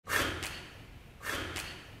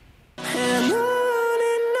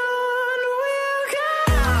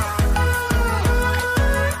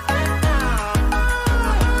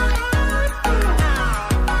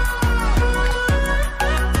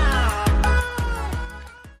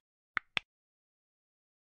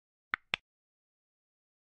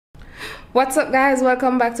What's up, guys?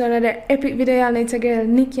 Welcome back to another epic video. Y'all know it's your girl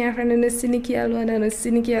Nikki, and friend, and the NICKII alone, and the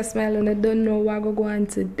NICKII smile, and I don't know what go on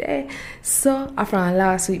today. So after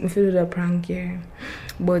last week, I did a prank here,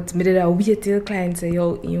 but I did a wait till client say,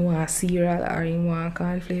 yo, you want cereal or you want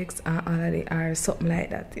cornflakes and all of it or something like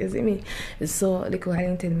that. You see me? So the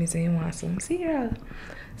client tell me say you want some cereal.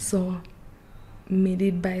 So I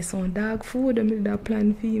did buy some dog food. I did a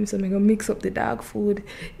plan for him, so I'm gonna mix up the dog food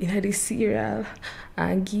in the cereal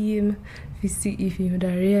and give him to see if he would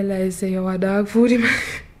realize say you want dog food.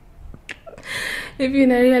 If you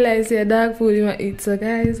don't realize your dog food you want eat. So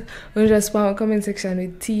guys, we'll just spam a comment section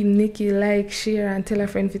with Team NICKII, like, share, and tell a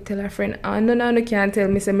friend to tell a friend. And no can't tell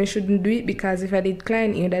me say I shouldn't do it, because if I did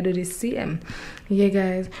KLYNE, you would do the same. Yeah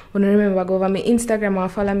guys, when remember go over my Instagram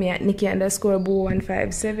and follow me at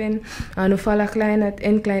NICKII_Boo157 and follow KLYNE at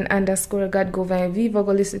NKLYNE_GodGov, and Viva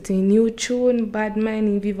go listen to a new tune, Bad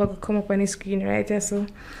Mind, Viva go come up on the screen right here. So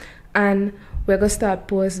and we're gonna start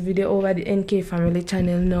post video over the NK family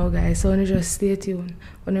channel now guys, so just stay tuned.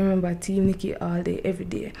 And remember Team NICKII all day every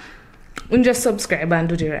day. And just subscribe and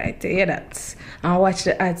do the right thing, yeah, that, and watch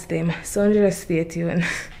the ads them. So just stay tuned.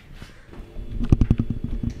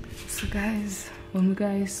 So guys, when we go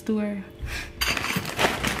to store,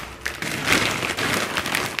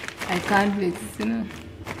 I can't wait, you know,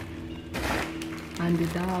 and the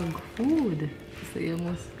dog food, so you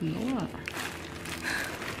must know.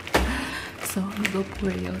 So we go pour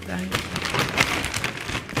it out and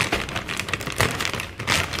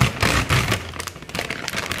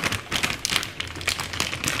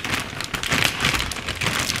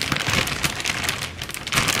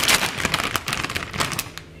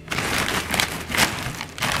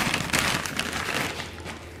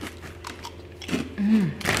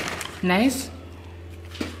nice.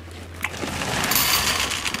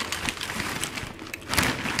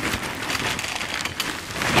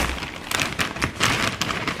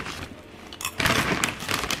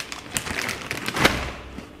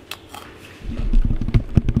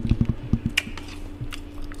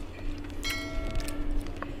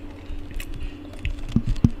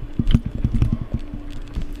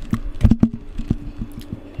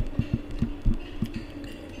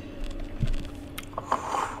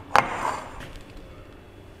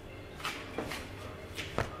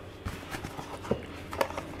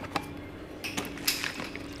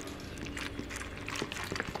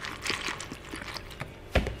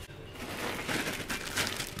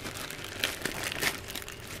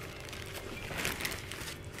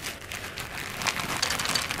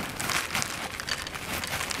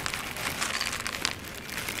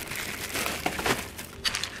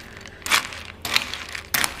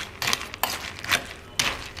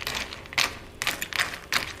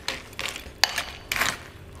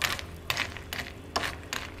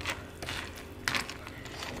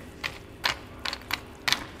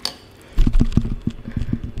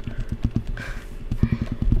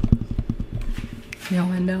 I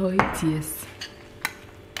wonder how it tastes.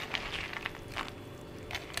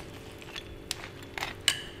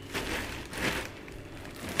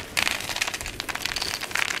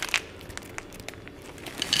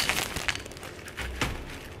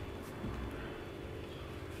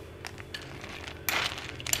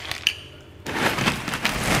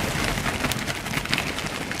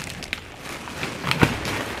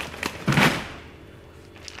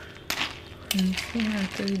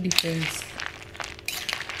 It's a difference.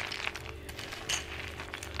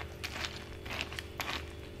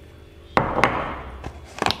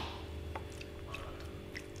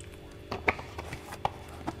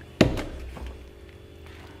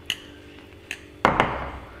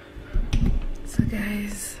 So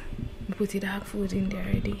guys, I put the dog food in there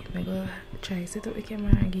already. I go try set up the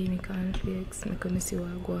camera and give me cornflakes. I'm gonna see what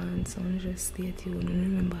I go on, so just stay tuned. And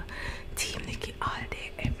remember, Team NICKII all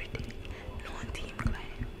day, every day. No Team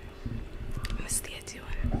KLYNE. I'm stay tuned.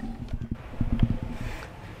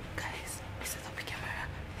 Guys, I set up the camera.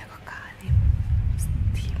 I go call him.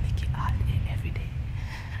 Team NICKII all day, every day.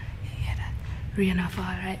 You hear that? Rain or fall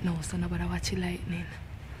right now, so nobody watch the lightning.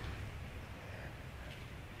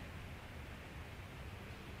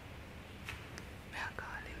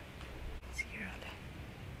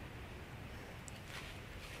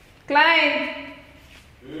 KLYNE!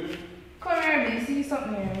 Come here, baby. See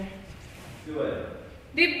something here. See what?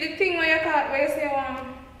 The thing where you caught, where you say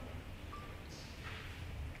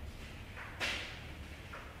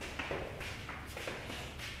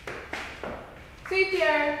see it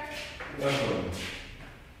here.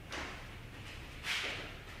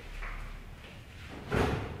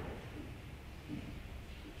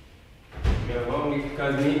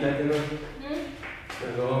 Because me, that you know.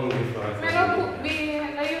 Go home with us. I don't cook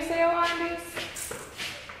bean. Now you say you want this?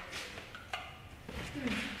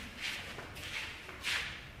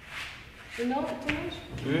 No, too much?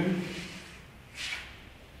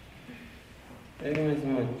 I give me too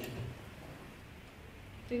much.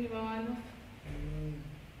 Think you want enough?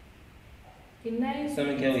 It's nice. So I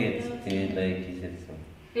can wait till like you said so.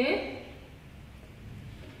 Eh?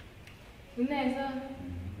 It's nice, huh?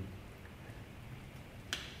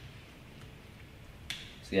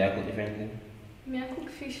 So you cook different thing? I cook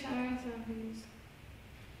fish and rice and things.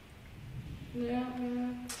 Yeah,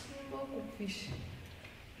 I cook fish.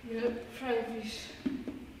 I fry fish.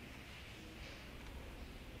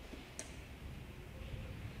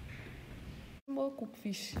 I cook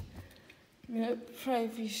fish. I fry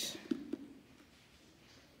fish.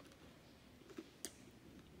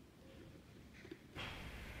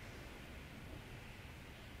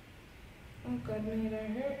 Oh God, my head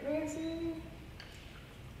hurt right now.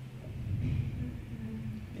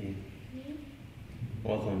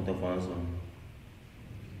 What's on the phone son?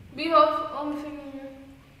 Be off on the finger.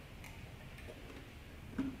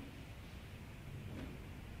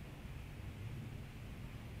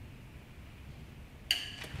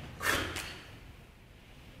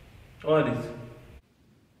 What is?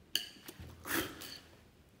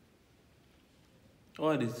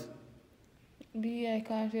 What is? B, I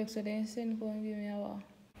can't fix it. Then send come give me a walk.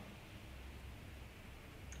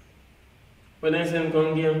 When I send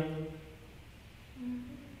come game?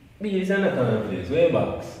 B, this is not kind of place. Where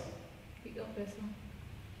box? Pick up this one.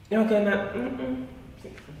 You cannot.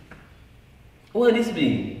 What is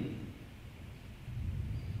B?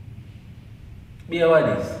 B, what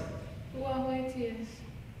is? What white tears?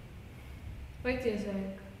 White tears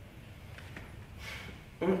like?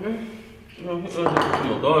 No,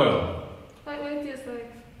 go on. What white tears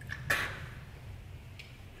like?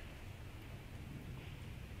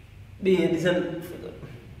 B, this is.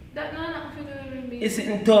 That not for the B. It's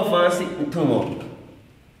sitting tough and sitting tumble.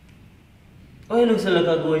 Why you look so like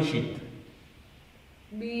a gold shit?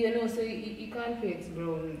 B, you know, so you can't fix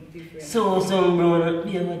brown different. So some brown,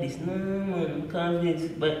 B, what this? No, man, can't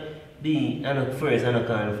fix. But B, I know first, I know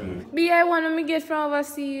can't fix. B, I want to get from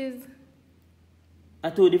overseas. Are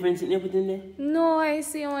two different things you put in there? No, I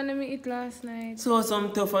see I want to eat last night. So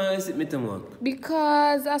some tough and you sit me tumble?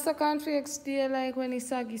 Because as a conflicts, they like when it's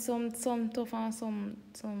saggy, some tough and some.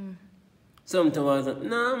 Some tough and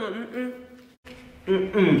no, man,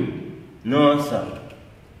 No, sir.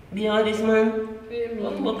 Be all this, man.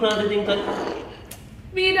 What crowd do you think?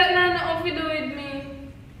 Be that not nothing to do with me.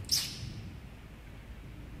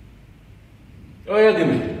 Oh, you give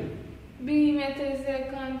me? Be me tell you say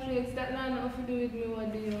conflicts, that not nothing to do with me,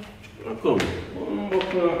 what do you? Come. What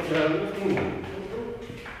crowd do you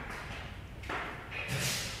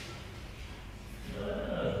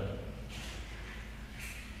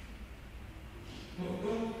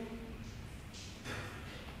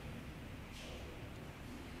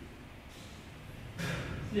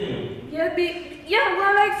Yeah,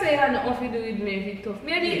 well, like say I don't know if you do with me if it's tough.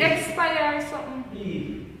 Maybe expire or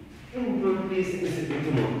something.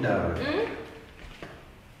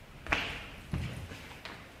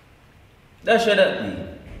 Dash you that,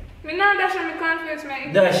 B. Me not dash me conflicts,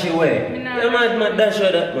 me. Dash you where? Me You mad, dash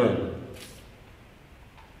you that, man.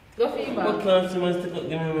 Go feedback. What can't you stick up,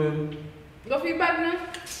 give me, man? Go feedback now.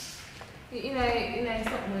 In a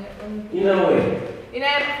something. In a way? In a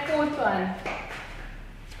food pan.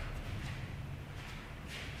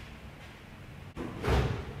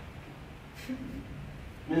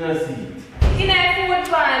 Me not see it. In a food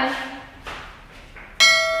pan.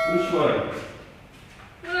 Which one?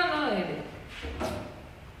 No, idea.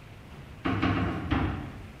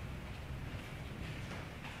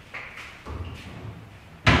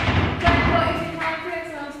 If you can't press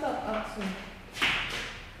and stop asking.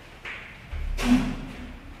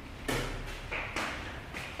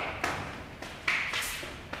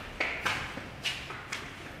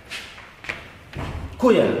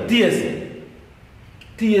 Koya, TSC.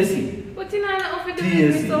 But you know how to do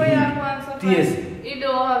it, so you have one TSC. You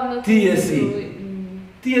don't have nothing to do with me.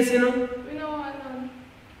 TSC, no? We don't want none.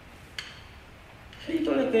 You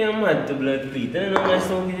don't like you're mad to blood feet. I don't know my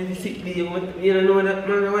son getting sick day. You don't know that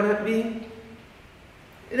man, what that be?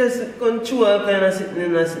 It just control kind of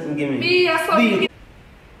sitting and give me. Be a something.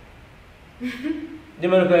 The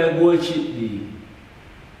man can go cheat be.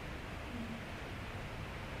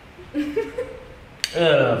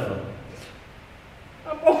 Yeah,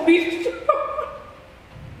 A puppy job.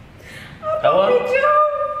 A what? puppy job.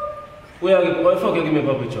 Where fuck you give me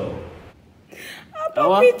puppy chow? A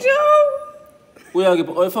puppy job.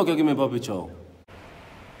 Where fuck you give me puppy chow?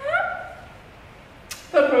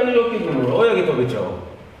 Stop running your people, bro. Where you get puppy chow?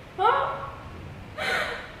 Huh?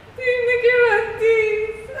 Do you make it like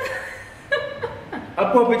this? A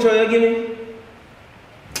puppy chow you give me?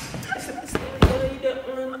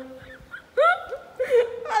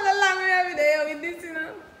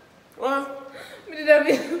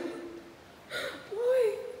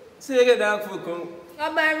 your dog food come?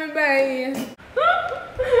 I buy me buy.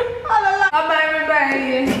 I buy me buy.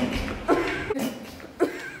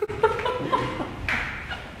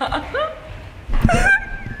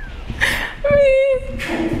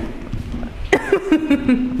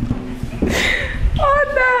 Oh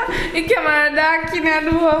no! You came out of dark in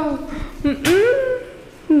the wall.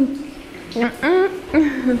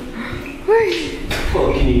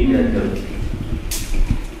 Fucking idiot, though.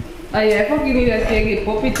 Oh yeah, fucking need that thing, get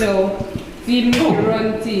pop it out. See me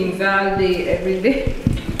run things all day, every day.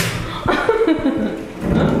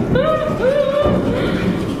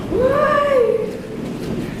 Why?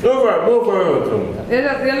 Move for You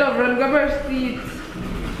love run, go brush teeth.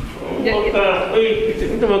 Mr.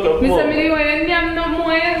 Mr. Millie, why you name no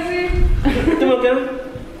more, you see? You're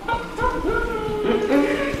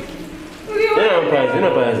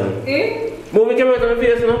not price. Eh? Move the camera to my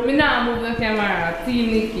face, no? Me nah move the camera.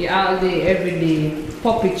 Team Nicky all day, every day.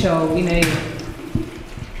 Puppy chow, you know.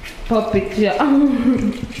 Puppy chow.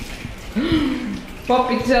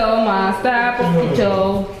 Puppy chow, master, puppy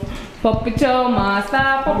chow. Puppy chow,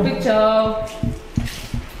 master, puppy chow.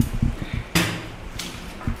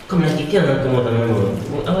 Come on, you can't come out of my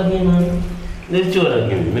mouth. How again, man? Let's show that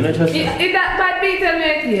again. I'm not trust you. Is that bad beater,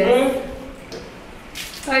 mate?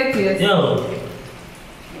 Yes. How it is? Yo.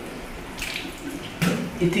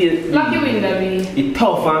 It is. Lock your window, B. It's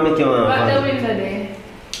tough for me, you know. Lock the window there.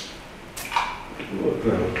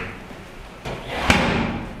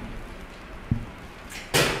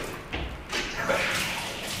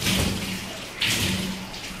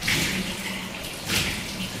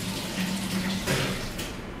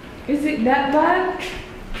 Is it that bad?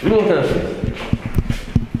 No, no.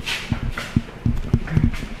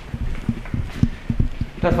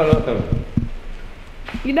 That's a lot of.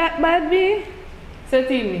 You that bad, B? Say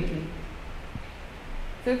Team Nicky.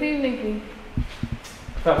 Say Team Nicky.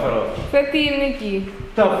 Tough a lot. Say Team Nicky.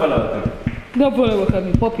 Tough a lot. Don't follow what can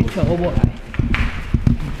be puppy chow, boy.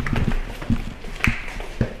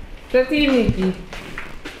 Say Team Nicky.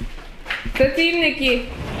 Say Team Nicky.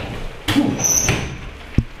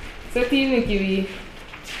 Say Team Nicky, B.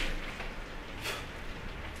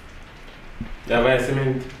 You have a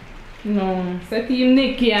cement? No. Say Team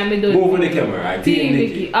Nicky and me don't. Move the camera, right? Team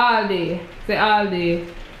Nicky, all day. Say all day.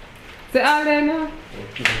 Say all day now.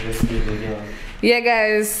 Yeah,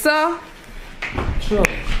 guys, so. Sure.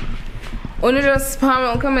 Only just spam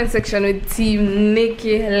on comment section with Team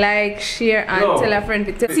Nicky, like, share, and tell a friend.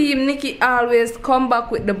 Team Nicky always come back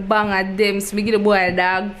with the bang at them. So we give the boy a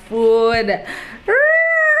dog food.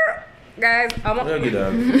 Guys, I'm a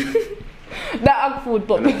dog food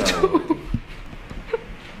puppy.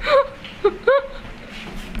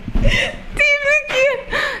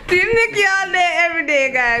 Team Nicky all day, every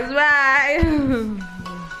day, guys. Bye.